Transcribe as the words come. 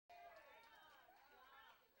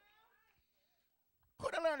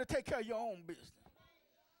learn to take care of your own business.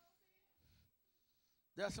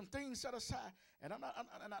 There are some things set aside, and I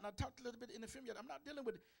talked a little bit in the film yet. I'm not dealing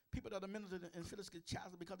with people that are mentally and physically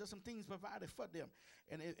challenged because there's some things provided for them.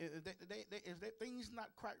 And if that things not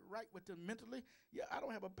quite right with them mentally, yeah, I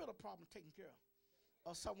don't have a bit of problem taking care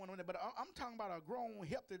of someone on there. But I'm talking about a grown,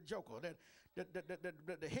 healthy joker that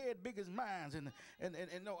the head big as mine, and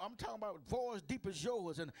no, I'm talking about voice deep as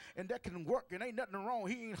yours, and that can work, and ain't nothing wrong.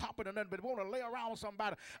 He ain't hopping or nothing, but want to lay around with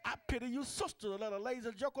somebody. I pity you, sister, to let a lazy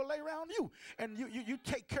joker lay around you, and you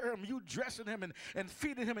take care of him, you dressing him and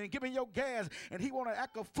feeding him and giving your gas, and he want to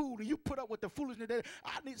act a fool, and you put up with the foolishness.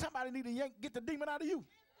 Somebody need to get the demon out of you.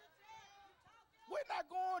 We're not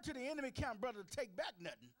going to the enemy camp, brother, to take back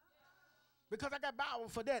nothing. Because I got Bible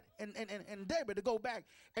for that and David to go back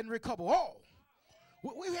and recover all.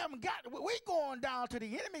 We haven't got, we're going down to the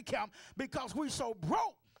enemy camp because we so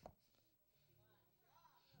broke.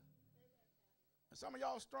 And some of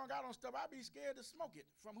y'all strung out on stuff, I be scared to smoke it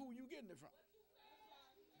from who you getting it from.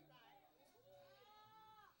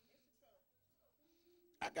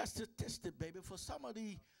 I got statistics, baby, for some of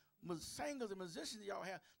the singers and musicians y'all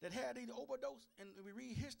have that had either overdose, and we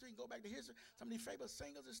read history and go back to history, some of these famous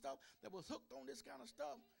singers and stuff that was hooked on this kind of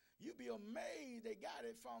stuff, you'd be amazed they got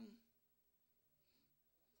it from.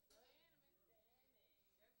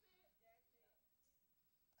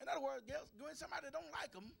 In other words, when somebody don't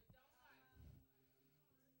like them,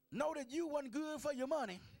 know that you wasn't good for your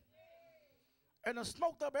money. And they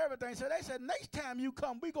smoked up everything. So they said, next time you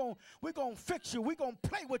come, we're gonna fix you. We're going to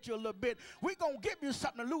play with you a little bit. We're going to give you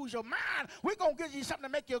something to lose your mind. We're going to give you something to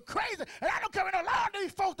make you crazy. And I don't care if a lot of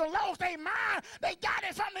these folks that lost their mind, they got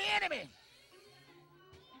it from the enemy.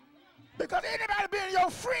 Because anybody being your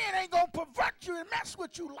friend ain't going to pervert you and mess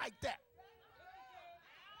with you like that.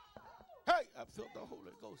 Hey, I felt the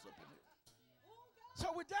Holy Ghost up in here. So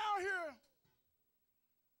we're down here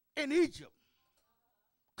in Egypt.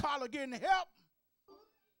 Carla getting help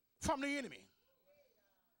from the enemy.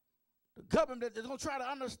 The government is going to try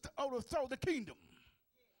to overthrow the kingdom.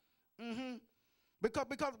 Because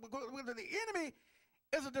the enemy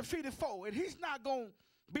is a defeated foe, and he's not going to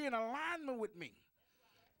be in alignment with me.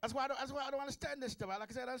 That's why I don't understand this stuff.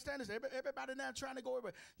 Like I said, I understand this. Everybody now trying to go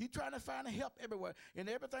everywhere. You're trying to find help everywhere. And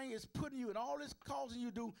everything is putting you, and all it's causing you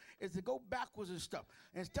to do is to go backwards and stuff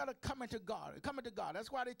instead of coming to God.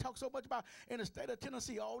 That's why they talk so much about, in the state of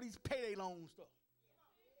Tennessee, all these payday loan stuff.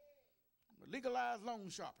 Legalized loan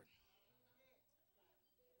shopping.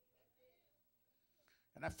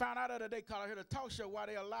 And I found out the other day, because I heard a talk show, why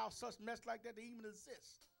they allow such mess like that to even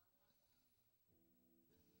exist.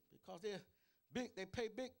 Because they pay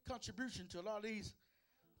big contribution to a lot of these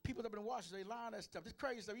people that have been watching. They line that stuff. It's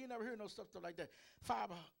crazy stuff. You never hear no stuff like that. $500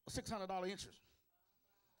 or $600 interest.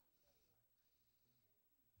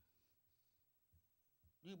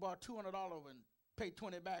 You borrow $200 and pay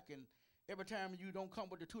 $20 back, and every time you don't come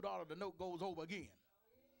with the $2, the note goes over again.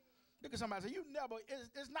 Look at somebody and say,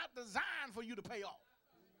 it's not designed for you to pay off.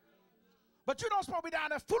 But you don't supposed to be down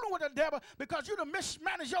there fooling with the devil because you done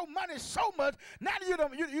mismanage your money so much. Now you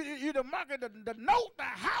done market the note, the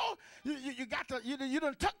house. You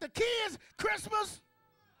done took the kids Christmas.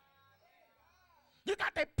 You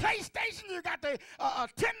got the PlayStation. You got the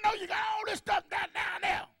Nintendo. You got all this stuff down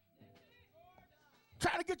there.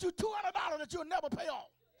 Trying to get you $200 that you'll never pay off.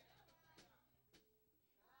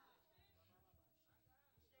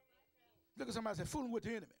 Look at somebody and say, fooling with the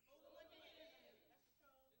enemy.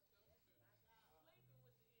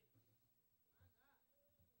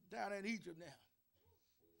 Down in Egypt now.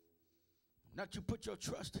 Not you put your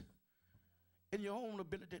trust in your own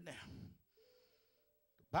ability now.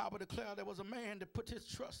 The Bible declared there was a man that put his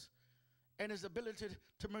trust and his ability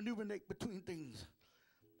to maneuverate between things.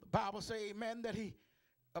 The Bible says, amen, that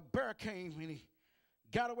a bear came and he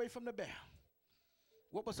got away from the bear.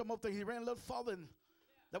 What was some other thing? He ran a little farther and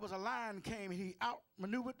there was a lion came and he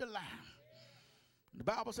outmaneuvered the lion. The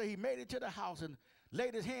Bible says he made it to the house and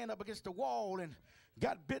laid his hand up against the wall and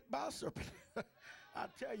got bit by a serpent. I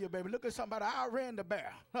tell you, baby, look at somebody. I outran the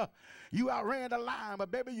bear. You outran the lion, but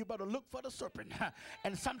baby, you better look for the serpent.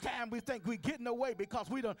 And sometimes we think we're getting away because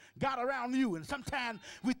we done got around you. And sometimes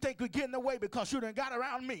we think we're getting away because you done got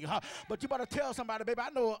around me. But you better tell somebody, baby, I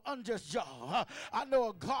know an unjust job. I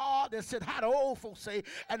know a God that said how the old folks say,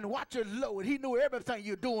 and watch it low. And he knew everything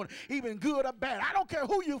you're doing, even good or bad. I don't care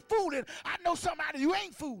who you're fooling. I know somebody you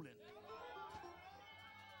ain't fooling.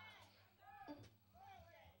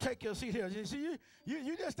 Take your seat here. You see,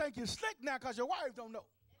 you just think you're slick now because your wife don't know.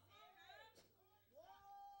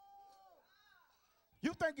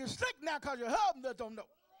 You think you're slick now because your husband don't know.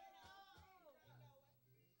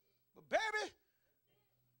 But baby,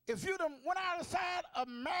 If you done went outside of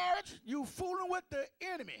marriage, you fooling with the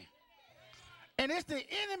enemy. And it's the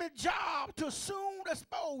enemy's job to soon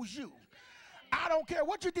expose you. I don't care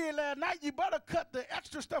what you did last night, you better cut the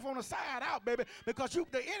extra stuff on the side out, baby, because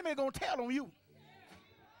the enemy going to tell on you.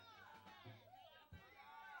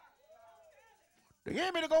 The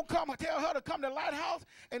enemy going to come and tell her to come to the lighthouse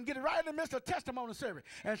and get right in the midst of testimony service.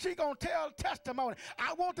 And she going to tell testimony.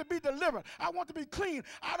 I want to be delivered. I want to be clean.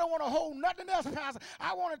 I don't want to hold nothing else, Pastor.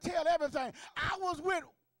 I want to tell everything. I was with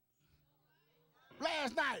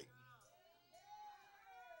last night.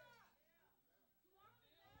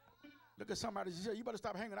 Look at somebody and say, you better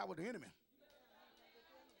stop hanging out with the enemy.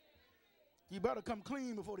 You better come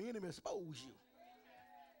clean before the enemy expose you.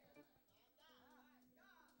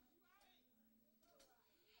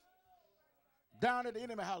 Down at the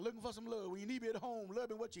enemy house looking for some love. When you need to be at home,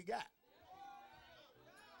 loving what you got.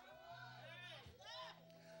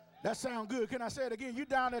 That sounds good. Can I say it again? You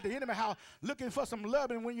down at the enemy house looking for some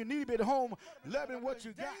loving when you need to be at home, loving what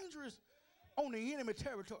you got. Dangerous on the enemy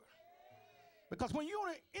territory. Because when you're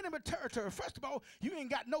on the enemy territory, first of all, you ain't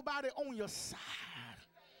got nobody on your side.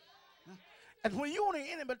 And when you're on the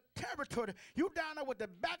enemy territory, you down there with the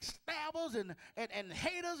backstabbers and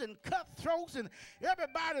haters and cutthroats and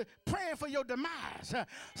everybody praying for your demise.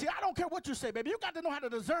 See, I don't care what you say, baby. You got to know how to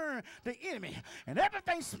discern the enemy. And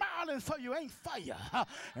everything smiling for you ain't for you.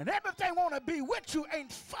 And everything want to be with you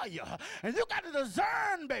ain't for you. And you got to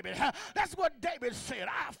discern, baby. That's what David said.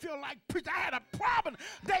 I feel like preaching. I had a problem.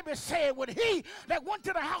 David said, when he that went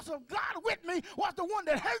to the house of God with me was the one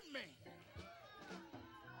that hurt me.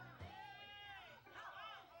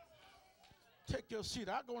 Take your seat.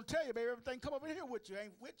 I'm going to tell you, baby, everything come up in here with you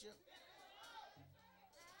ain't with you.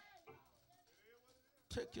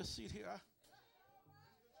 Take your seat here.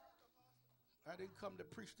 I didn't come to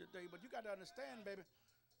preach today, but you got to understand, baby,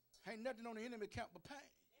 ain't nothing on the enemy camp but pain.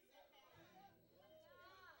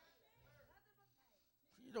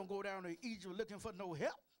 You don't go down to Egypt looking for no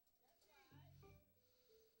help.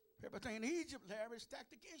 Everything in Egypt, Larry, is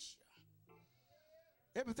stacked against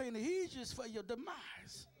you. Everything in Egypt is for your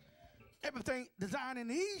demise. Everything designed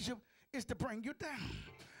in Egypt is to bring you down.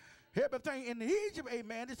 Everything in Egypt,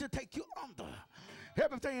 amen, is to take you under.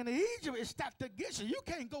 Everything in Egypt is stacked against you. You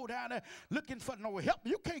can't go down there looking for no help.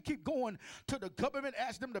 You can't keep going to the government,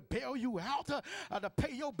 ask them to bail you out, to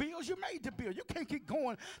pay your bills. You made the bill. You can't keep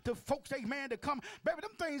going to folks, amen, to come. Baby,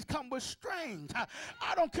 them things come with strings.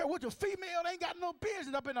 I don't care what your female ain't got no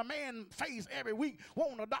business up in a man's face every week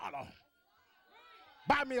wanting $1.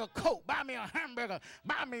 Buy me a Coke, buy me a hamburger,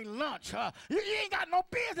 buy me lunch. You ain't got no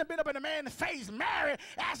business being up in a man's face, married,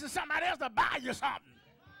 asking somebody else to buy you something.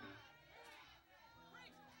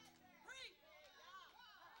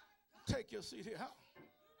 Take your seat here, huh?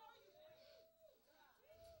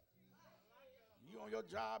 You on your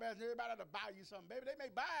job asking everybody to buy you something. Baby, they may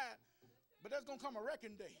buy it, but there's going to come a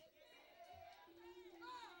wrecking day.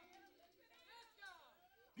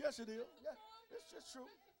 Yes, it is. Yeah, it's just true.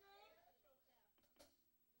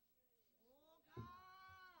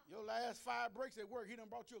 Your last 5 breaks at work, he done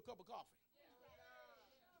brought you a cup of coffee.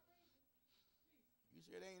 You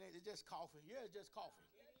said, it's just coffee. Yeah, it's just coffee.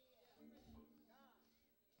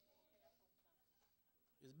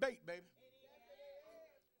 It's bait, baby.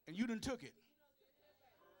 And you done took it.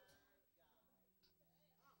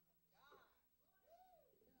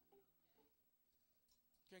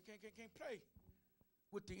 Can't play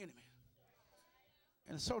with the enemy.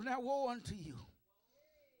 And so now woe unto you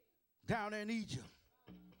down in Egypt,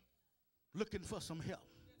 looking for some help.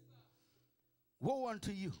 Woe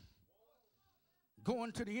unto you,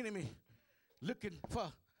 going to the enemy, looking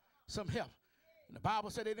for some help. And the Bible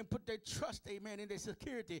said they didn't put their trust, amen, in their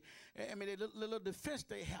security. I mean, their little defense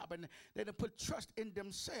they have, and they didn't put trust in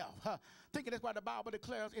themselves. Thinking that's why the Bible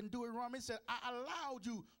declares in Deuteronomy, it said, I allowed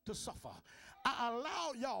you to suffer. I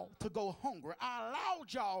allowed y'all to go hungry. I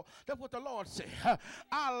allowed y'all, that's what the Lord said.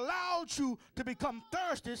 I allowed you to become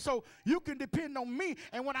thirsty so you can depend on me.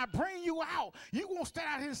 And when I bring you out, you won't stand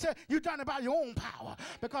out here and say, you done it by your own power.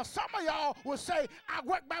 Because some of y'all will say, I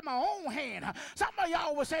work by my own hand. Some of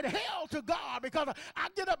y'all will say, the hell to God, because I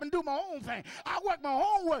get up and do my own thing. I work my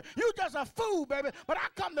own work. You just a fool, baby. But I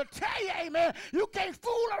come to tell you, amen, you can't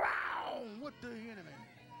fool around with the enemy.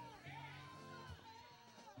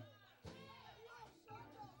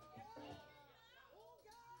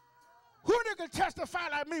 Who can testify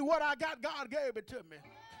like me? What I got, God gave it to me.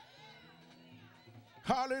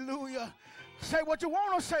 Hallelujah. Say what you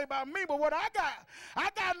want to say about me, but what I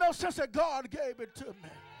got no sense that God gave it to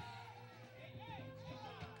me.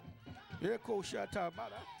 I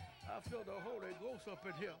feel the Holy Ghost up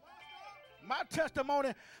in here. My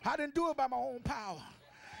testimony, I didn't do it by my own power.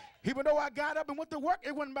 Even though I got up and went to work,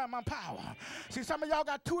 it wasn't by my power. See, some of y'all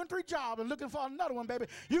got 2 and 3 jobs and looking for another one, baby.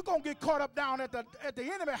 You're going to get caught up down at the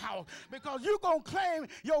enemy house because you're going to claim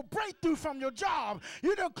your breakthrough from your job.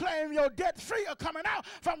 You're going to claim your debt-free are coming out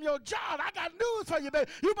from your job. I got news for you,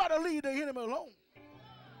 baby. You better leave the enemy alone.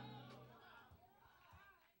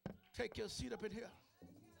 Take your seat up in here.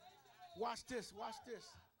 Watch this, watch this.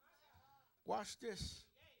 Watch this.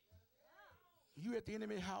 You at the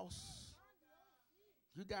enemy house.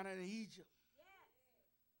 You down in Egypt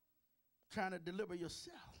trying to deliver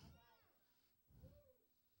yourself.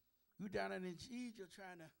 You down in Egypt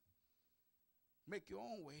trying to make your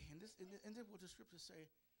own way. And this is what the scriptures say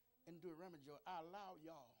in Deuteronomy. I allowed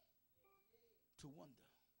y'all to wonder.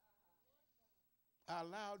 I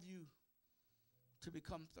allowed you to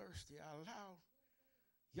become thirsty. I allowed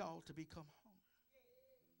y'all to become hungry.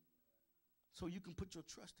 So you can put your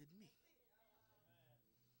trust in me.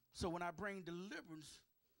 So when I bring deliverance,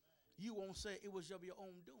 you won't say it was of your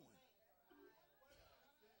own doing.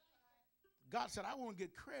 God said, I won't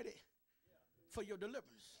get credit for your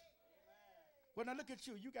deliverance. When I look at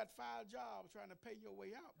you, you got 5 jobs trying to pay your way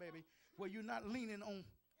out, baby, where you're not leaning on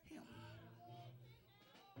him.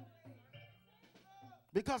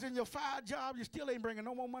 Because in your 5 jobs, you still ain't bringing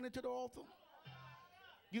no more money to the altar.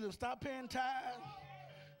 You done stop paying tithes.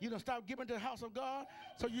 You done stop giving to the house of God.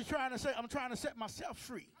 So you're trying to say, I'm trying to set myself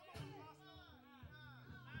free.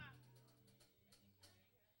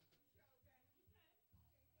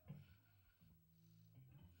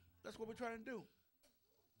 That's what we're trying to do.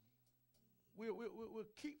 We'll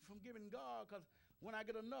keep from giving God because when I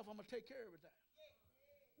get enough, I'm going to take care of everything.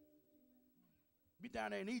 Be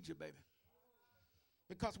down there in Egypt, baby.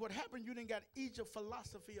 Because what happened, you didn't got Egypt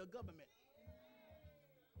philosophy of government.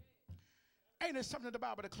 Ain't it something the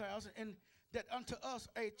Bible declares, and that unto us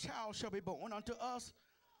a child shall be born, unto us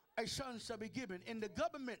a son shall be given, and the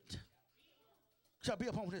government shall be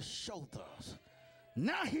upon his shoulders.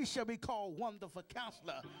 Now he shall be called Wonderful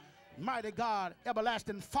Counselor, Mighty God,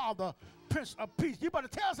 Everlasting Father, Prince of Peace. You better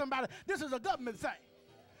tell somebody this is a government thing.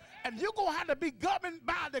 And you're going to have to be governed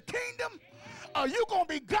by the kingdom, or you're going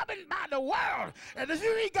to be governed by the world. And if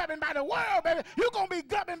you ain't governed by the world, baby, you're going to be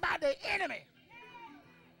governed by the enemy.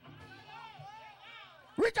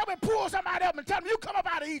 Reach up and pull somebody up and tell them, you come up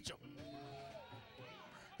out of Egypt.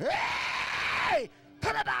 Hey,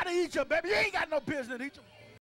 come up out of Egypt, baby. You ain't got no business in Egypt.